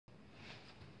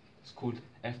called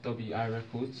FWI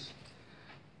Records.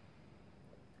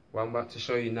 What I'm about to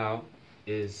show you now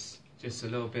is just a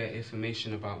little bit of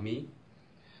information about me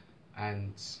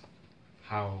and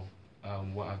how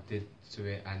what I've did to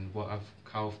it and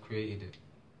how I've created it.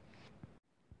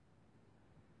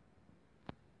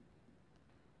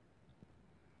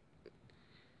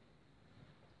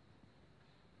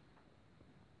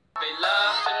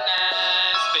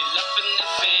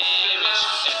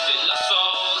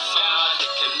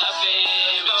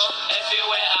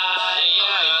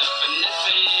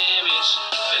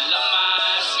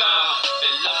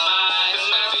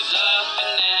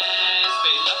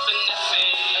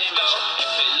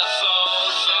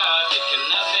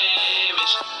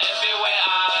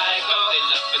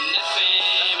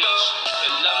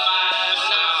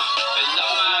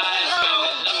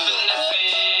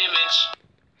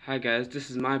 Hi guys, this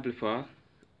is my Blippar.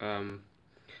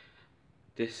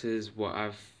 This is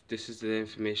the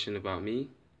information about me.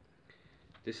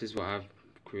 This is what I've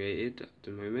created at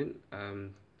the moment.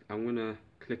 I'm gonna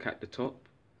click at the top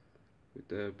with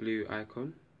the blue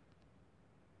icon.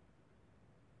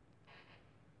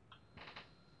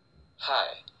 Hi,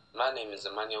 my name is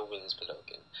Emmanuel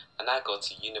and I go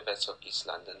to University of East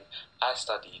London. I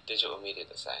study digital media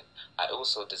design. I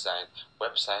also design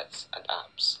websites and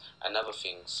apps and other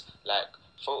things like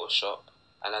Photoshop,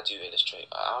 and I do Illustrator.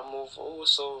 I'm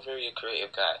also a very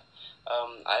creative guy.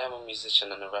 I am a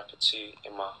musician and a rapper too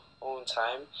in my own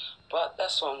time, but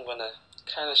that's what I'm gonna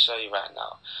kind of show you right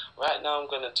now. Right now I'm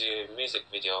gonna do a music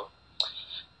video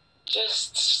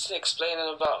just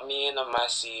explaining about me and my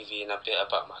CV and a bit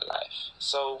about my life.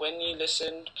 So when you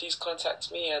listen, please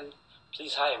contact me and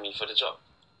please hire me for the job.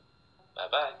 Bye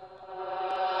bye.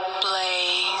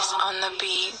 Blaze on the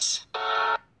beat.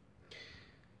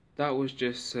 That was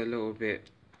just a little bit.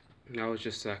 That was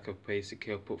just like a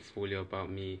portfolio about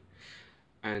me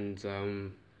and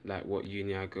like what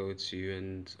uni I go to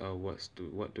and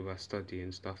what do I study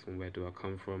and stuff and where do I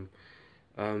come from.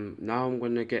 Now I'm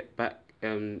gonna get back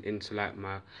into like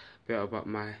my bit about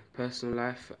my personal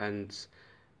life and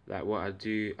like what I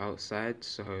do outside.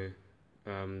 So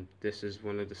this is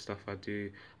one of the stuff I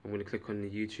do. I'm gonna click on the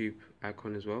YouTube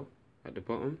icon as well at the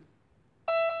bottom.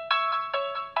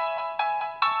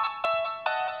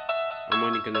 I'm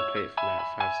only gonna play it for like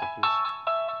 5 seconds.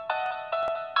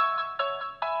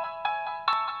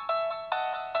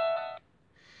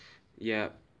 Yeah,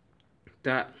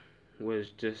 that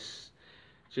was just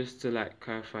to like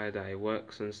clarify that it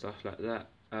works and stuff like that.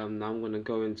 Now I'm gonna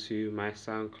go into my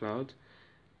SoundCloud,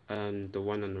 the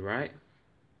one on the right.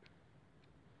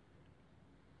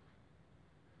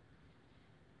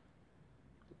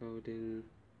 Loading.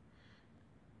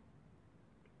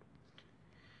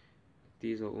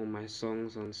 These are all my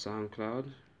songs on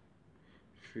SoundCloud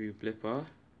through Blippar.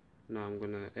 Now I'm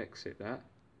gonna exit that.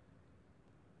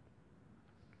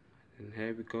 And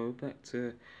here we go back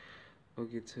to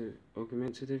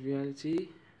Augmented Reality.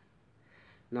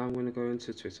 Now I'm gonna go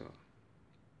into Twitter.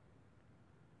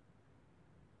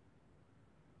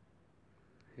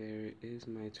 Here is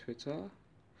my Twitter.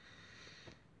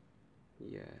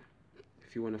 Yeah,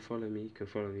 if you want to follow me, you can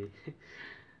follow me.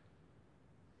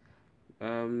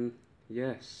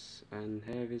 Yes, and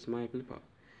here is my Blippar.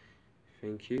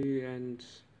 Thank you, and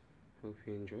hope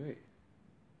you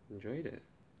enjoyed it.